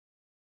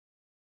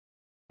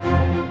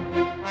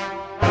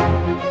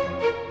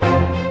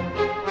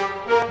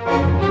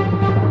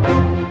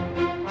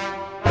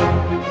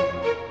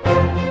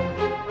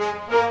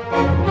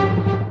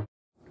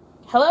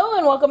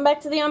welcome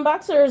back to the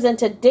Unboxers, and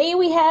today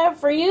we have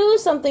for you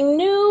something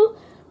new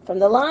from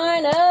the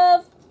line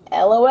of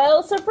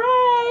LOL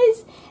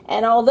Surprise.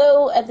 And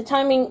although at the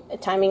timing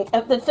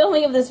of the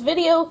filming of this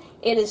video,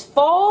 it is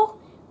fall,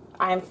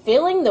 I'm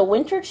feeling the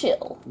winter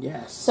chill.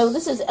 Yes. So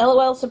this is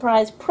LOL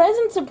Surprise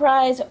Present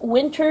Surprise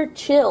Winter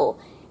Chill.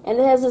 And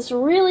it has this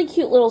really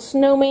cute little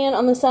snowman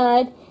on the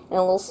side and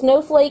a little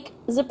snowflake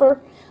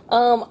zipper.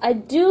 I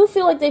do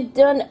feel like they've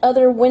done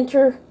other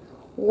winter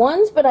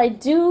ones, but I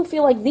do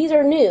feel like these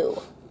are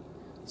new.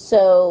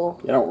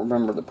 So I don't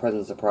remember the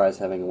Present Surprise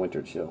having a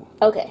winter chill.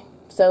 Okay,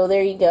 so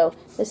there you go.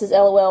 This is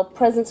LOL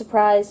Present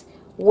Surprise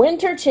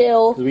Winter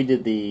Chill. We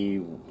did the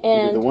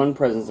one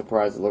Present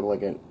Surprise that looked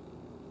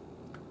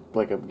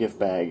like a gift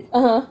bag.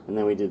 And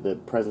then we did the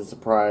Present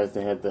Surprise.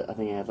 They had I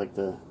think it had like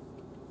the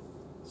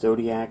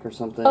Zodiac or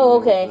something.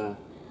 Oh, okay.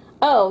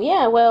 Oh,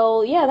 yeah,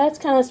 well, yeah, that's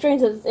kind of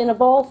strange that it's in a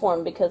ball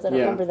form because I don't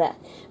remember that.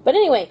 But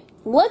anyway,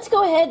 let's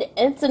go ahead.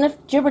 It's enough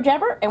jibber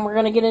jabber, and we're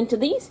going to get into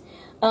these.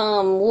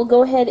 We'll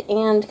go ahead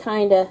and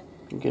kind of...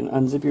 You can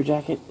unzip your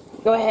jacket.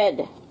 Go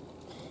ahead.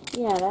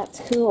 Yeah, that's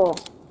cool.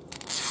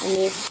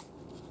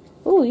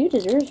 Ooh, you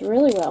did yours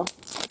really well.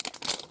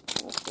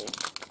 Let's see.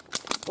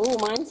 Ooh,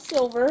 mine's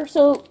silver.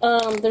 So,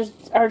 there's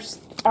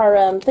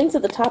our things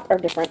at the top are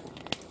different.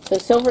 So,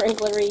 silver and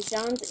glittery.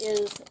 John's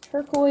is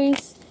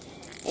turquoise.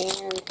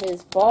 And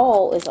his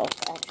ball is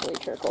also actually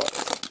turquoise.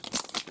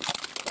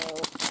 So,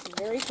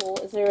 very cool.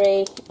 Is there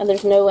and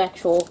there's no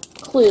actual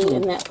clue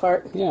in that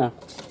part. Yeah.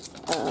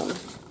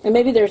 And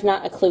maybe there's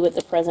not a clue with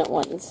the present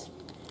ones.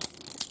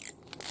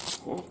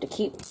 I have to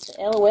keep the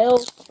LOL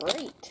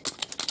straight.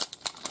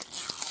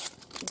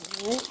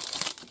 Alright.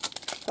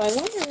 So I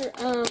wonder,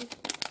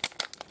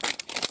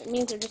 if it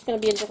means they're just going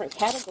to be in different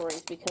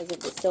categories because of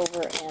the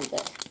silver and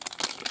the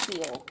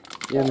teal.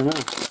 Yeah, I don't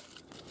know.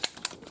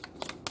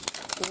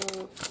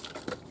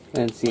 I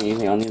didn't see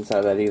anything on the inside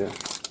of that either.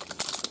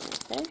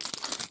 Okay.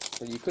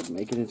 So you could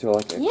make it into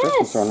like a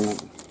Christmas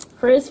ornament.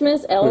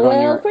 Christmas,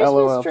 LOL,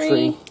 Christmas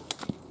tree.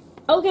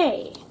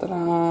 Okay.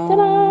 Ta-da!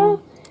 Ta-da!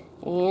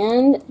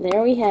 And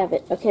there we have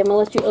it. Okay, I'm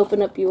going to let you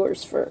open up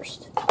yours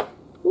first.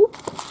 Oop.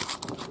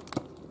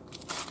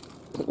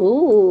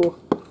 Ooh.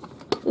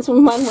 This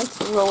one, mine wants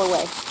to roll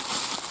away.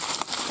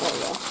 There we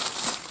go.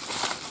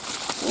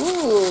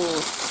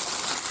 Ooh.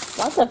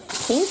 Lots of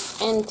pink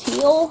and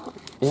teal.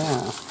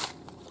 Yeah.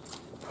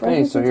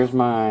 Okay, so here's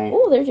my...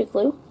 Oh, there's your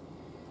clue.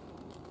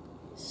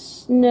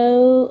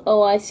 Snow...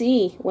 Oh, I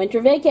see.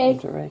 Winter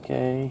vacay. Winter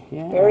vacay,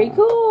 yeah. Very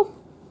cool.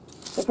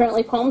 So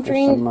apparently palm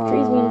trees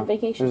mean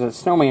vacation. There's a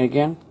snowman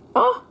again.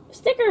 Oh,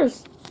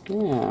 stickers.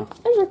 Yeah.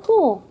 Those are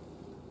cool.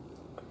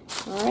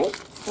 Alright.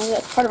 Oh,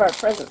 that's part of our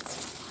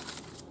presents.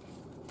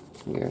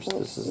 Here's,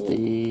 this is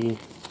the...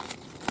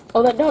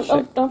 Oh,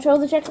 don't show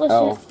the checklist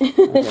yet.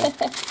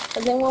 Okay.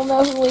 And then we'll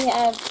know who we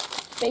have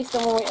based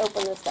on when we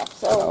open this stuff.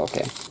 So. Oh,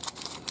 okay.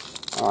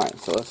 Alright,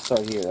 so let's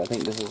start here. I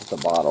think this is the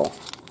bottle.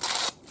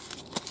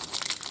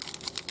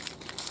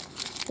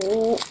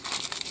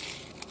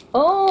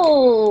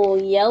 Oh,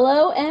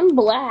 yellow and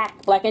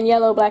black. Black and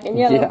yellow, black and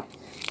yellow. Yeah.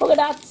 Polka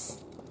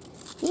dots.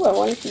 Ooh, I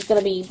wonder if she's going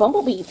to be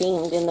Bumblebee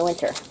themed in the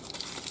winter.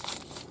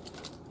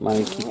 Am I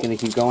going to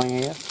keep going,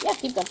 I guess? Yeah,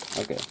 keep going.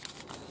 Okay.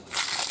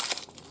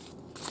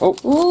 Oh.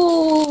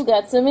 Ooh,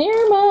 got some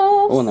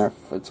earmuffs. Oh, and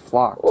it's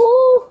flocked.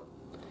 Ooh.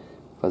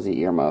 Fuzzy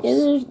earmuffs.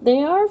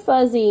 They are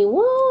fuzzy.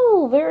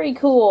 Whoa, very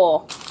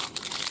cool.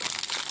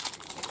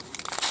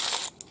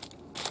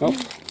 Oh.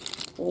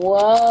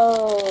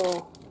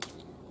 Whoa.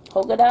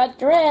 Polka dot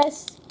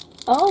dress.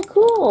 Oh,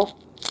 cool.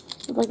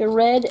 It's like a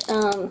red,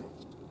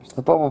 It's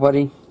the Bubble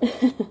Buddy.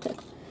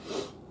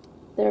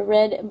 the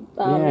red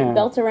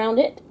belt around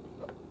it.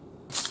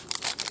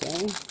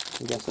 Okay.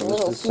 I guess A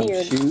little some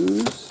smeared.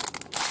 shoes.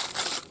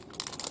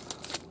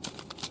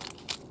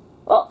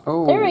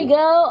 Oh, there we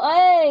go.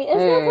 Hey,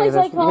 isn't that place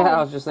like home? Yeah,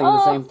 I was just thinking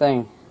the same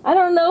thing. I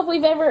don't know if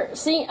we've ever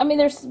seen... I mean,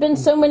 there's been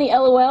so many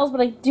LOLs,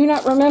 but I do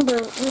not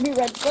remember ruby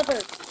red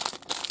slippers.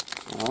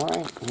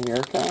 Alright, here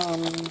it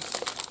comes.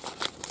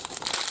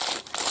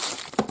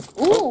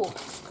 Ooh,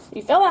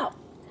 you fell out.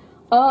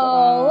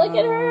 Oh, look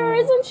at her.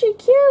 Isn't she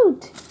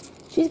cute?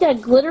 She's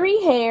got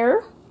glittery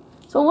hair.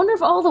 So I wonder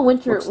if all the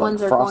winter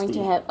ones are going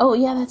to have... Oh,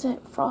 yeah, that's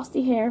it.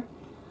 Frosty hair.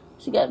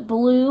 She got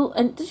blue,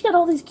 and she got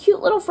all these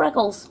cute little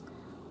freckles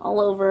all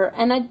over.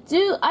 And I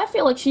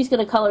feel like she's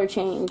going to color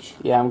change.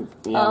 Yeah, I'm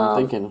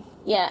thinking.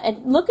 Yeah,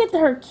 and look at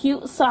her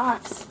cute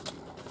socks.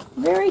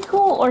 Very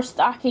cool. Or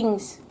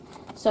stockings.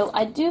 So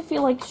I do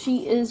feel like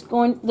she is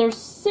going... There's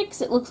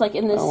 6, it looks like,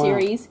 in this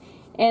series.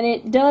 And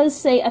it does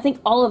say, I think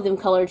all of them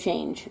color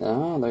change.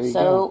 Oh, there you go.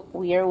 So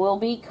we will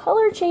be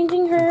color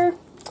changing her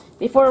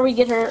before we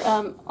get her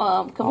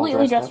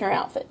completely dressed in her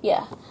outfit.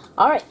 Yeah.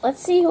 Alright,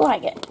 let's see who I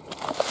get.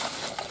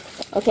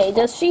 Okay,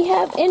 does she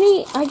have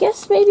any... I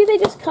guess maybe they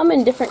just come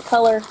in different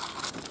color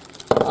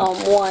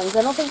ones.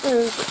 I don't think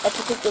there's a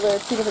particular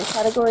 2 different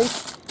categories.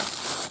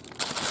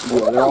 They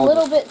look a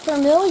little bit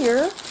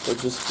familiar.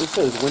 This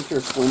says Winter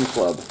Swim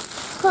Club.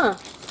 Huh.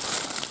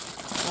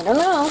 I don't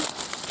know.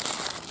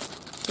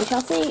 We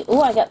shall see.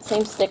 Ooh, I got the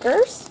same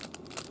stickers.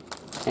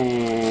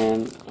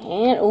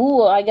 And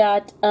ooh, I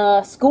got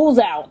school's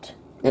out.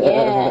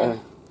 Yeah.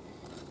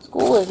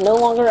 School is no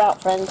longer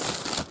out, friends.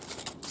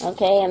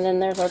 Okay, and then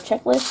there's our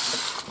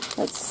checklist.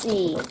 Let's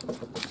see.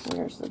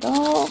 There's the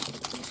doll.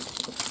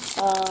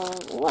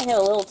 Ooh, I have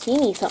a little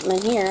teeny something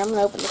in here. I'm going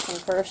to open this one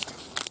first.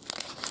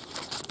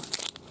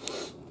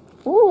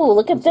 Ooh,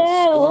 look at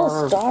that. A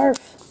little scarf.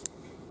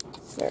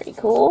 Very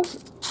cool. Is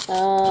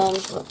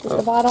this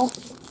the bottle?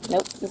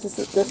 Nope. This is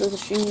the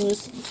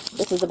shoes.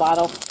 This is the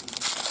bottle.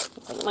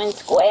 Looks like mine's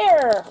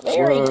square.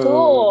 Very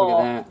cool. Look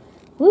at that.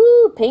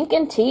 Woo, pink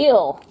and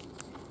teal.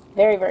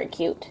 Very, very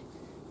cute.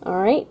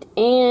 Alright,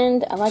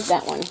 and I like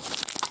that one.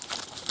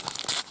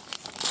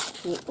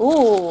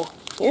 Ooh,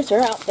 here's her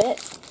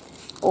outfit.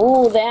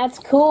 Ooh, that's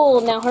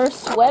cool. Now her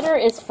sweater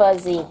is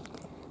fuzzy.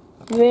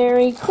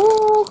 Very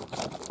cool.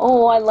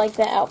 Oh, I like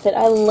that outfit.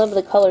 I love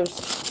the colors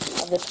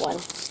of this one.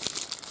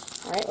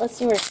 Alright, let's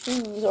see what her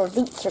shoes or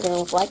boots are going to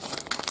look like.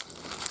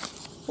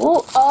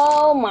 Ooh,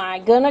 oh my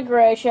goodness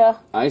gracious.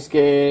 Ice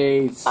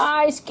skates.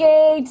 Ice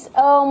skates.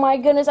 Oh my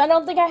goodness. I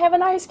don't think I have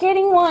an ice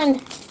skating one.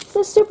 This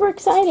is super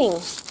exciting.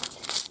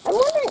 I'm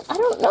wondering, I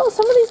don't know,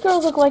 some of these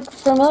girls look like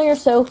familiar,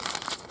 so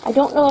I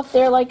don't know if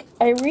they're like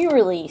a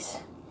re-release.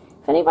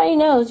 If anybody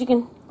knows, you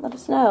can let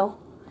us know.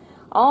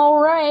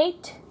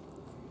 Alright.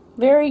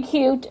 Very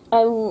cute.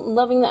 I'm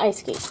loving the ice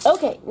skates.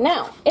 Okay,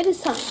 now it is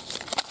time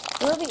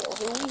to reveal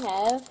who we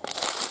have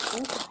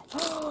inside.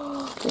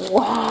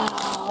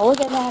 Wow, look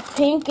at that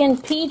pink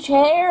and peach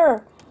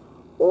hair.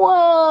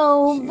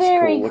 Whoa, she's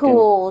very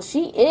cool.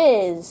 She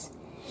is.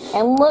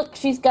 And look,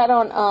 she's got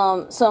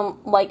on some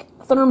like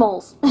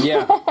thermals.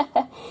 Yeah.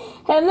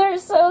 And they're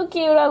so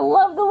cute. I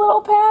love the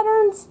little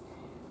patterns.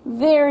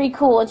 Very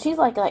cool. And she's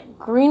like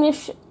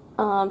greenish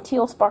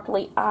teal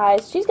sparkly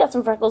eyes. She's got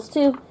some freckles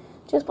too,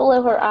 just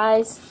below her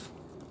eyes.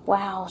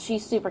 Wow,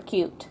 she's super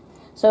cute.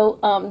 So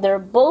they're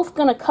both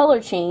gonna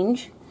color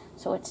change.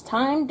 So it's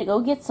time to go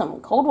get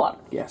some cold water.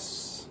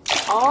 Yes.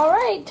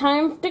 Alright,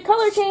 time to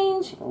color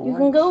change. You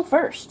can go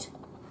first.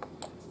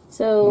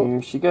 So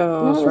here she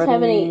goes. None of us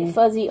have any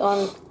fuzzy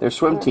on. They're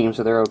swim team,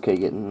 so they're okay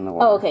getting in the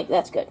water. Oh, okay,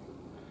 that's good.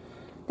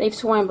 They've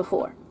swam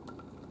before.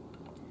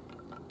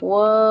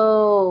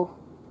 Whoa.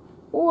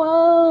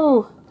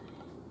 Whoa.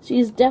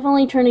 She's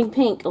definitely turning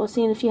pink. I was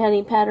seeing if she had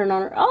any pattern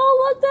on her.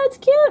 Oh, look, that's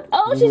cute.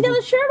 Oh, she's got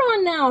a shirt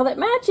on now that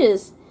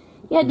matches.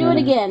 Yeah, do it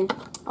again.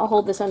 I'll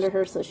hold this under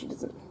her so she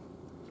doesn't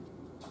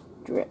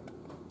drip.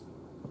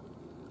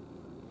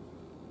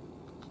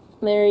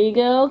 There you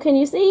go. Can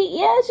you see?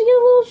 Yeah, she got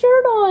a little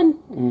shirt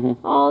on.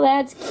 Oh,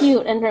 that's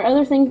cute. And her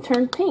other thing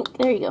turned pink.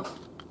 There you go.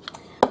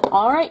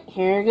 Alright,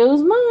 here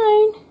goes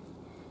mine.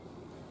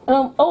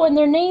 Oh, and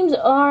their names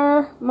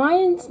are,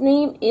 mine's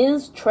name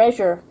is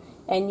Treasure,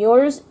 and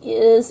yours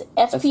is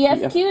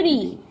SPF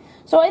Cutie.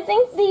 So I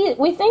think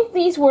we think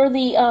these were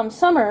the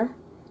summer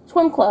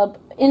swim club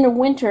in the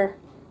winter,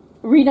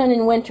 redone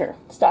in winter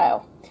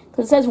style.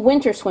 Because it says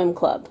Winter Swim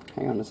Club.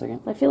 Hang on a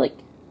second. I feel like...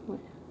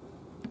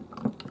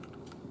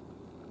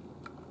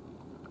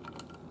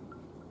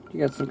 You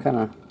got some kind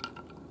of...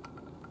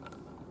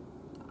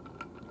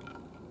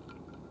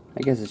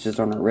 I guess it's just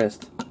on her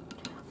wrist.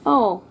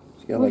 Oh,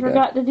 we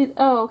forgot to do...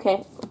 Oh,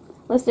 okay.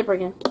 Let's dip her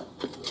again.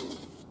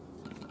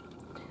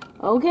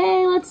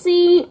 Okay, let's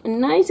see.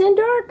 Nice and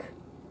dark.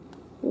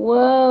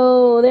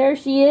 Whoa, there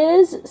she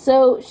is.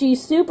 So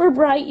she's super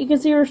bright. You can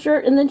see her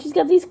shirt, and then she's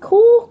got these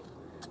cool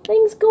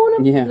things going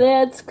up. Yeah.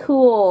 That's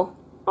cool.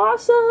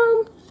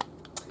 Awesome.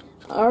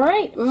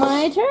 Alright,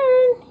 my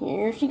turn.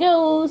 Here she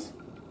goes.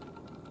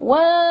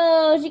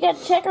 Whoa, she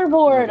got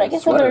checkerboard. I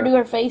guess I better do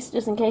her face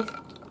just in case.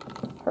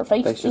 Her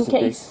face just in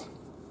case.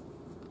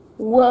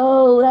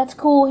 Whoa, that's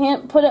cool.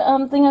 Put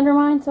a thing under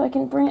mine so I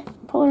can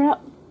pull her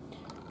out.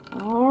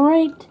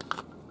 Alright.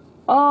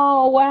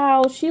 Oh,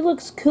 wow, she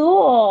looks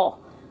cool.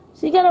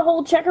 So you got a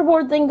whole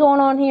checkerboard thing going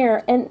on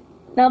here. And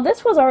now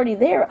this was already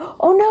there.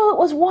 Oh, no, it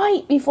was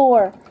white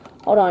before.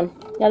 Hold on.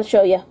 Gotta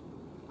show you.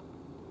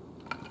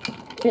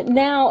 It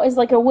now is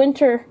like a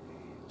winter,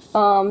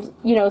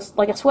 you know,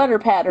 like a sweater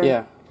pattern.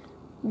 Yeah.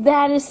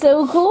 That is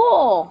so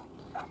cool.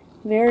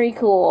 Very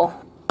cool.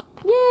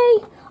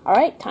 Yay.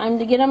 Alright, time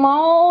to get them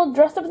all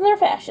dressed up in their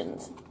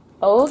fashions.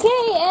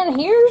 Okay, and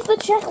here's the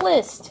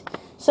checklist.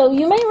 So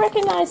you may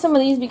recognize some of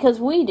these because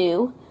we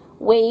do.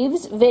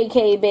 Waves,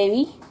 Vacay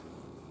Baby.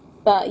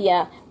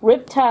 Yeah,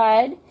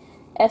 Riptide,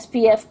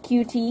 SPF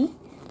QT,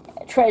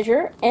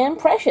 Treasure, and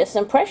Precious.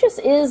 And Precious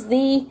is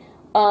the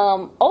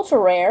ultra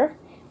rare.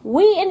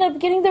 We end up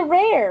getting the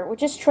rare,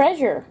 which is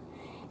Treasure.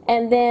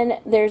 And then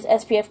there's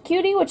SPF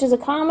Cutie, which is a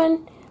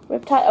common.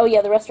 Riptide, oh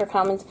yeah, the rest are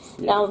commons.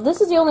 Yeah. Now, this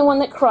is the only one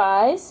that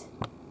cries.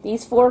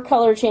 These 4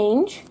 color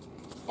change.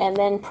 And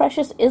then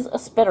Precious is a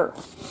spitter.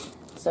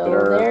 So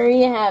there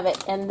you have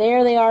it. And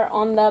there they are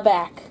on the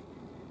back.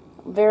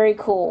 Very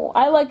cool.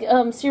 I like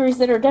series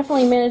that are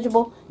definitely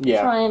manageable.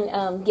 Yeah. Try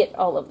and get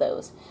all of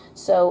those.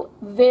 So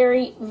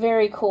very,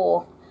 very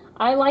cool.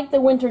 I like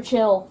the Winter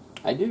Chill.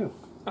 I do.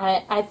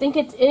 I think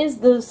it is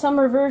the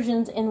summer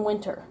versions in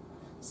winter.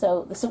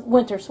 So the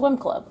Winter Swim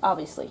Club,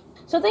 obviously.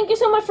 So thank you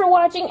so much for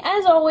watching.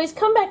 As always,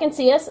 come back and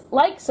see us.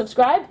 Like,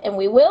 subscribe, and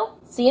we will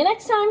see you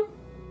next time.